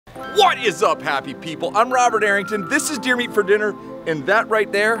What is up, happy people? I'm Robert Arrington. This is Deer Meat for Dinner, and that right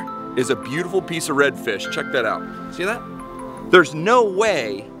there is a beautiful piece of redfish. Check that out. See that? There's no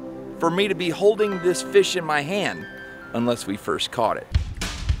way for me to be holding this fish in my hand unless we first caught it.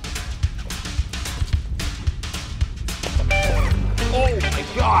 Oh my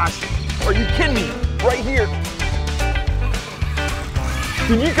gosh! Are you kidding me? Right here.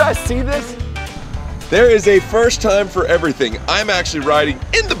 Can you guys see this? There is a first time for everything. I'm actually riding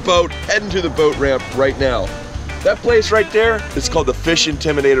in the boat, heading to the boat ramp right now. That place right there is called the Fish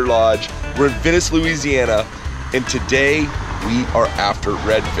Intimidator Lodge. We're in Venice, Louisiana, and today we are after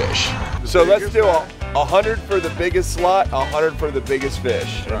redfish. So let's do 100 for the biggest slot, 100 for the biggest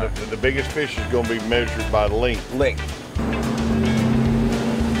fish. Right. The biggest fish is going to be measured by length. Length.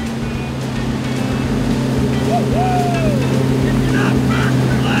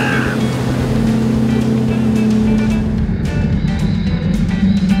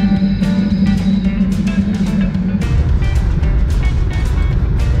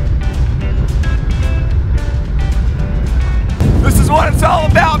 This is what it's all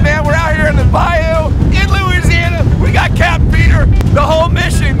about, man. We're out here in the bayou in Louisiana. We got Cap Peter. The whole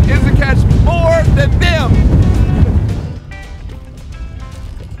mission is to catch more than them.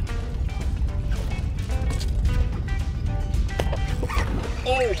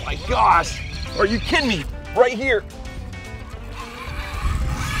 Oh my gosh. Are you kidding me? Right here.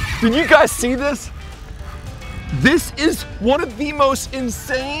 Did you guys see this? This is one of the most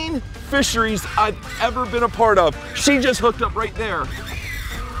insane fisheries I've ever been a part of. She just hooked up right there.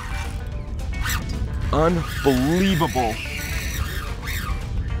 Unbelievable.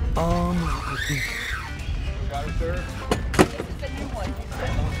 Got it, sir?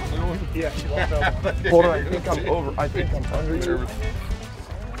 Yeah. Hold on, I think I'm over. I think I'm under you.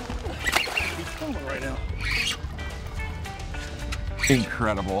 He's filming right now.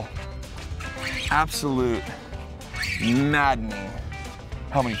 Incredible. Absolute maddening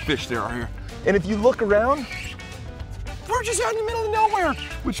how many fish there are here. And if you look around, we're just out in the middle of nowhere,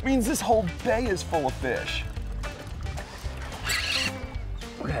 which means this whole bay is full of fish.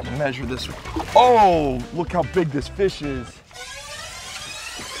 We're gonna have to measure this. Oh, look how big this fish is.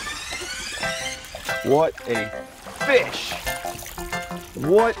 What a fish.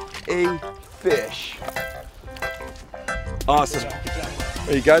 What a fish. Awesome.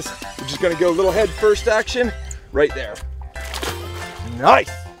 Hey you guys, we're just gonna go a little head first action right there.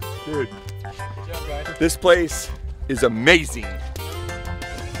 Nice, dude. Good job, guys. This place is amazing.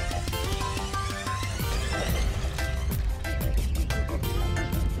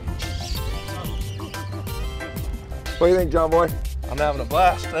 What do you think, John boy? I'm having a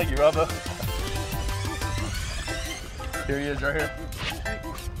blast. Thank you, Robbo. Here he is right here.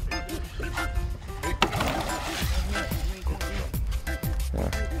 That is big.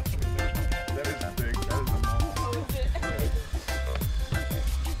 That is a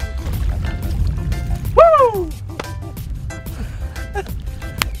Woo!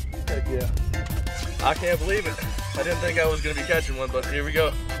 heck yeah. I can't believe it. I didn't think I was going to be catching one, but here we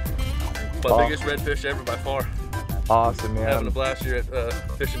go. My biggest redfish ever by far. Awesome, man. Having a blast here at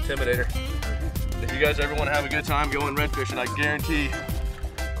Fish Intimidator. If you guys ever want to have a good time going redfishing, I guarantee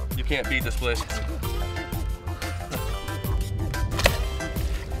you can't beat this place.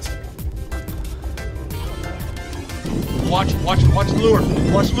 Watch the lure.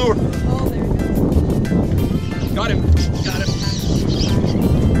 Watch the lure. Oh, there it goes. Got him. Got him.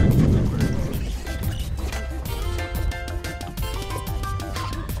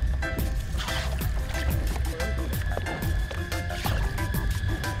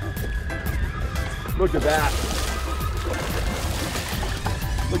 Look at that.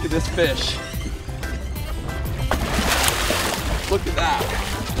 Look at this fish. Look at that.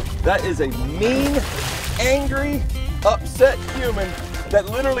 That is a mean, angry, upset human that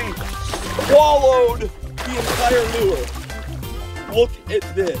literally swallowed the entire lure. Look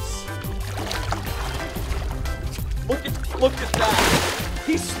at this. Look at that.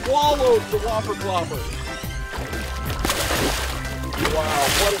 He swallowed the whopper plopper. Wow,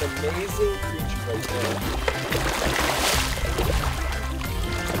 what an amazing creature right there.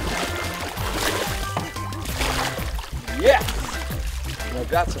 Yes! Now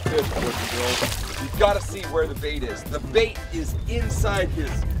that's a fish, boys and girls. You've got to see where the bait is. The bait is inside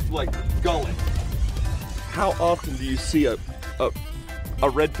his, like, gullet. How often do you see a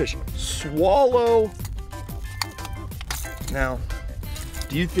redfish swallow? Now,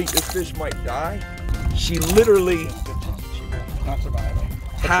 do you think this fish might die? She literally Not surviving.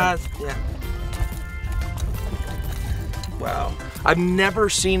 has, yeah. Wow, I've never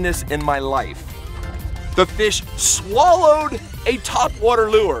seen this in my life. The fish swallowed a top water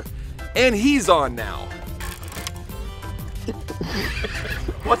lure. And he's on now.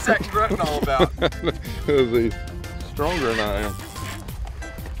 What's that grunting all about? He's stronger than I am.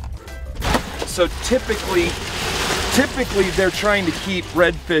 So typically they're trying to keep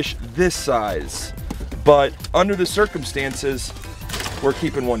redfish this size, but under the circumstances, we're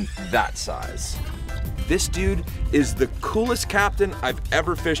keeping one that size. This dude is the coolest captain I've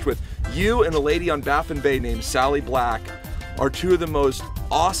ever fished with. You and the lady on Baffin Bay named Sally Black are two of the most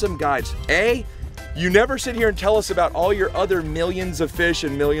awesome guides. You never sit here and tell us about all your other millions of fish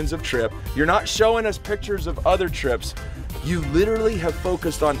and millions of trip. You're not showing us pictures of other trips. You literally have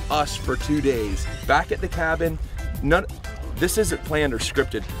focused on us for 2 days. Back at the cabin, this isn't planned or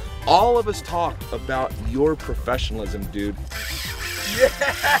scripted. All of us talked about your professionalism, dude.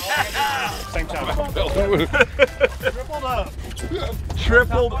 Yeah! Same time. Tripled up.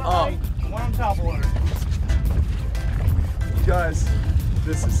 Tripled up. One on top water. You guys,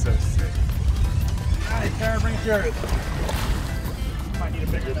 this is so sick. Alright, Tara, bring it yours. Might need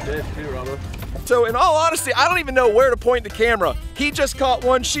a bigger fish too, Robert. So in all honesty, I don't even know where to point the camera. He just caught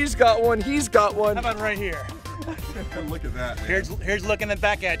one, she's got one, he's got one. How about right here? Look at that, man. Here's looking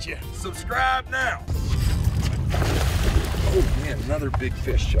back at you. Subscribe now. Oh man, another big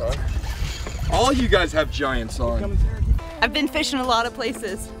fish, John. All you guys have giants on. I've been fishing a lot of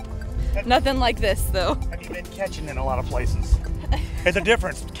places. Nothing like this, though. Have you been catching in a lot of places? There's a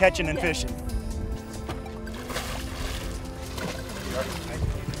difference, catching and fishing.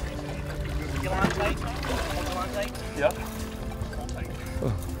 Yep.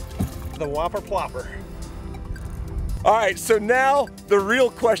 The Whopper Plopper. All right, so now the real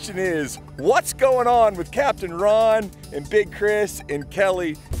question is, what's going on with Captain Ron and Big Chris and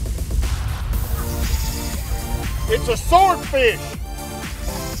Kelly? It's a swordfish.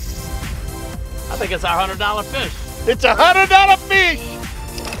 I think it's our $100 fish. It's a $100 fish.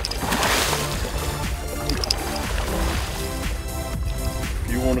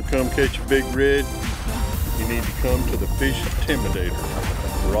 If you want to come catch a big red, you need to come to the Fish Intimidator,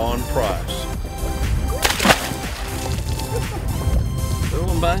 Ron Price. Throw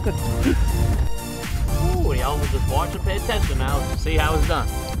him back. Ooh, y'all will just watch and pay attention now to see how it's done.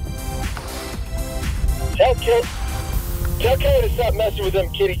 Tell Kelly to stop messing with them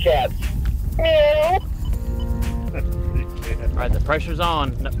kitty cats. Meow. All right, the pressure's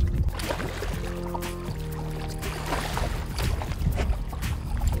on. No.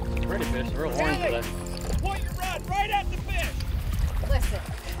 Pretty fish, real orange today. Point your rod right at the fish. Listen.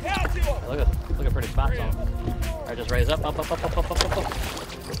 Down to him. Look at pretty spots on him. All right, just raise up.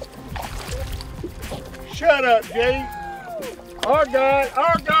 Shut up, Jay. Our guy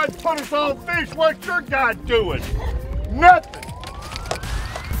put us on fish. What's your guy doing? Nothing.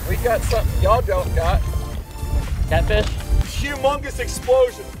 We got something y'all don't got. Catfish? Humongous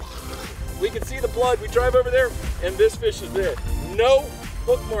explosion. We can see the blood. We drive over there, and this fish is there. No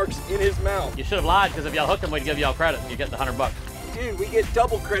hook marks in his mouth. You should have lied, because if y'all hooked him, we'd give y'all credit. You get the $100. Dude, we get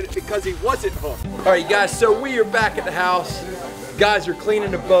double credit because he wasn't hooked. All right, you guys, so we are back at the house. Guys are cleaning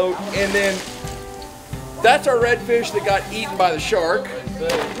the boat, and then that's our redfish that got eaten by the shark.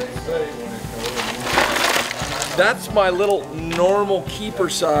 That's my little normal keeper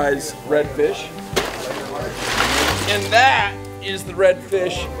size redfish. And that is the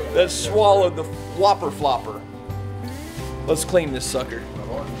redfish that swallowed the Whopper Flopper. Let's clean this sucker.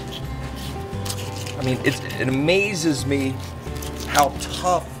 I mean, it amazes me how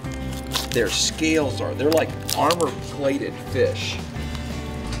tough their scales are. They're like armor-plated fish.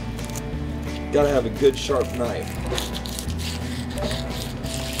 Gotta have a good sharp knife.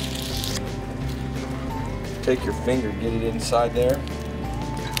 Take your finger, get it inside there.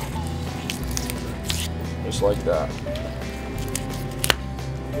 Just like that.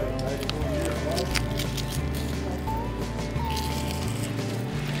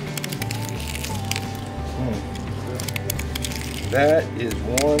 That is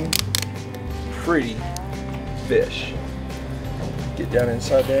one pretty fish. Get down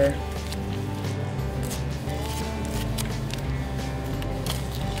inside there.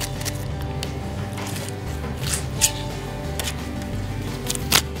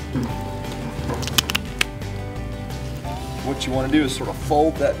 What you want to do is sort of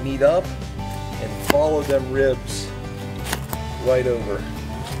fold that meat up and follow them ribs right over.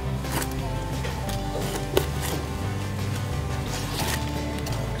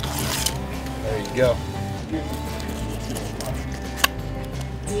 There you go. You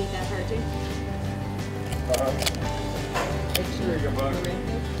eat that part too? Here you go, bud.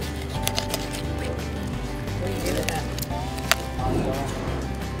 Where you get it at?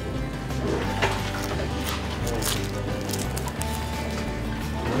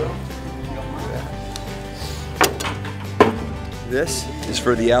 This is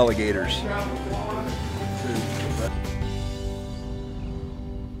for the alligators.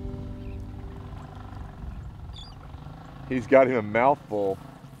 He's got him a mouthful.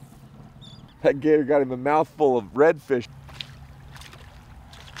 That gator got him a mouthful of redfish.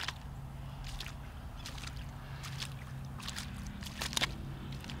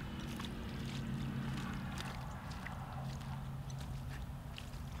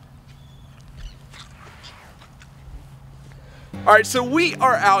 All right, so we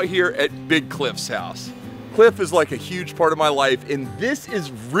are out here at Big Cliff's house. Cliff is like a huge part of my life, and this is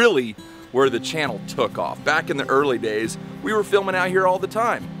really where the channel took off. Back in the early days, we were filming out here all the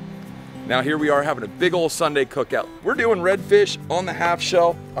time. Now here we are having a big old Sunday cookout. We're doing redfish on the half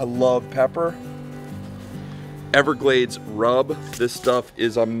shell. I love pepper. Everglades rub. This stuff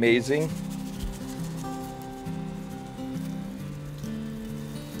is amazing.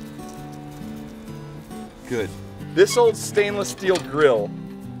 Good. This old stainless steel grill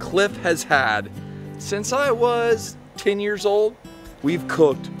Cliff has had since I was 10 years old. We've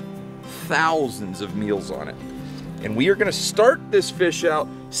cooked thousands of meals on it. And we are gonna start this fish out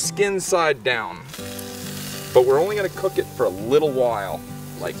skin side down. But we're only gonna cook it for a little while,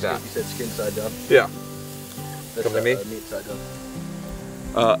 like that. You said skin side down? Yeah. That's Come to me. Meat side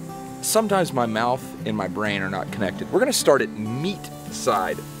down. Sometimes my mouth and my brain are not connected. We're gonna start it meat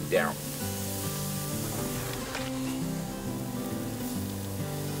side down.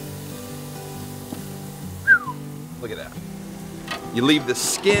 Look at that. You leave the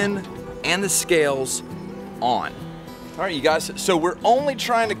skin and the scales on. All right, you guys, so we're only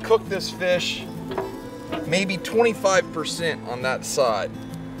trying to cook this fish maybe 25% on that side.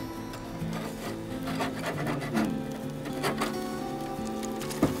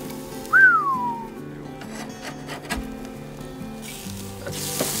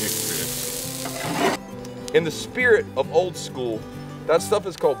 In the spirit of old school, that stuff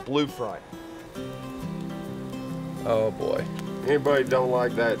is called blue frying. Oh boy. Anybody don't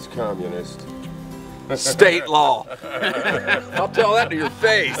like that's communist. State law. I'll tell that to your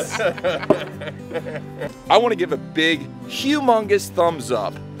face. I want to give a big, humongous thumbs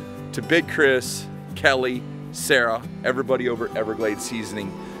up to Big Chris, Kelly, Sarah, everybody over at Everglades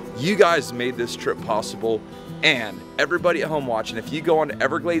Seasoning. You guys made this trip possible, and everybody at home watching, if you go on to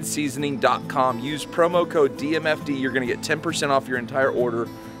evergladesseasoning.com, use promo code DMFD, you're going to get 10% off your entire order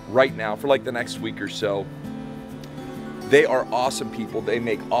right now for like the next week or so. They are awesome people. They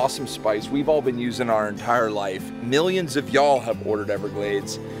make awesome spice. We've all been using our entire life. Millions of y'all have ordered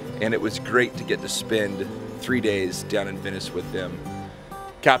Everglades, and it was great to get to spend 3 days down in Venice with them.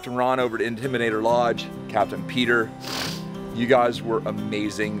 Captain Ron over at Intimidator Lodge, Captain Peter, you guys were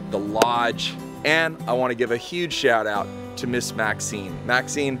amazing. The lodge, and I want to give a huge shout out to Miss Maxine.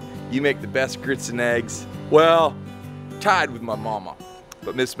 Maxine, you make the best grits and eggs. Well, tied with my mama.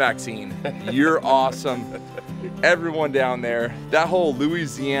 But Miss Maxine, you're awesome. Everyone down there, that whole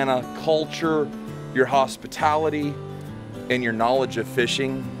Louisiana culture, your hospitality, and your knowledge of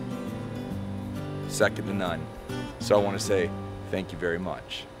fishing, second to none. So I want to say thank you very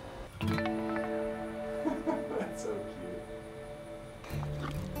much. That's so cute.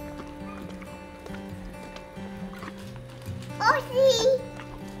 Aussie!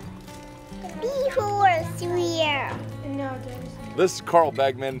 Before swear. No, This is Carl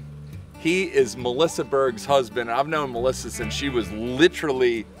Begman. He is Melissa Berg's husband. I've known Melissa since she was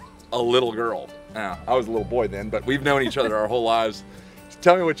literally a little girl. I was a little boy then, but we've known each other our whole lives.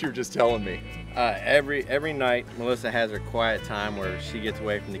 Tell me what you were just telling me. Every night, Melissa has her quiet time where she gets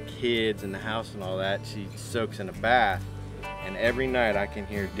away from the kids and the house and all that. She soaks in a bath, and every night I can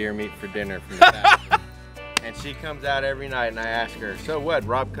hear deer meat for dinner from the bath. And she comes out every night, and I ask her, "So what?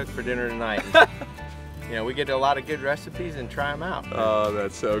 Rob cooked for dinner tonight?" And, you know, we get a lot of good recipes and try them out. Oh,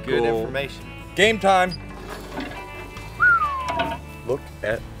 that's so cool. Good information. Game time. Look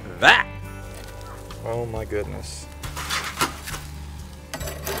at that. Oh my goodness.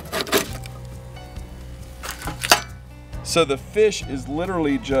 So the fish is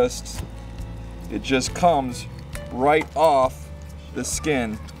literally just, it just comes right off the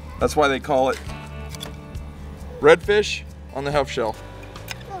skin. That's why they call it redfish on the half shell.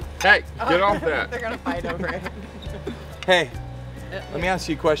 Hey, get off that. They're gonna fight over it. Hey, let me ask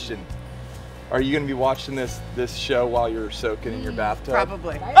you a question. Are you gonna be watching this show while you're soaking in your bathtub?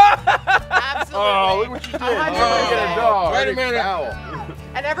 Probably. Absolutely. Oh, look what you did. Oh, Get a dog. Wait a minute.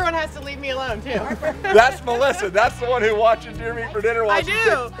 And everyone has to leave me alone too. That's Melissa. That's the one who watches Deer Meat for Dinner. I do,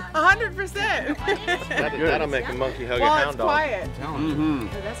 100%. That'll make a monkey hug a Well, hound it's dog. quiet. Mm-hmm.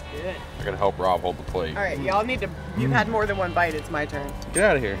 Oh, that's good. I gotta help Rob hold the plate. All right, y'all need to. You've had more than one bite. It's my turn. Get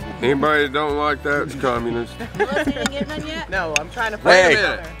out of here. Anybody that don't like that is communist. Melissa didn't get none yet? No, I'm trying to Wait find a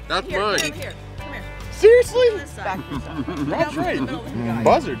minute. another. That's Here, mine. here. Come here. Seriously? This side. Back yourself. Rob's right.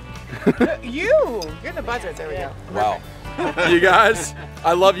 Buzzard. Buzzard. You're the buzzard. There we go. Wow. You guys,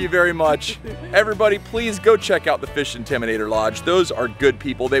 I love you very much. Everybody, please go check out the Fish Intimidator Lodge. Those are good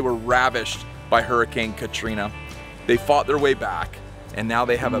people. They were ravished by Hurricane Katrina. They fought their way back, and now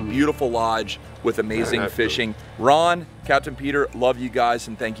they have a beautiful lodge with amazing fishing. Ron, Captain Peter, love you guys,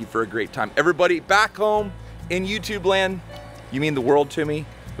 and thank you for a great time. Everybody back home in YouTube land, you mean the world to me.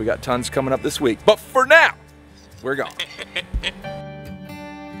 We got tons coming up this week. But for now, we're gone.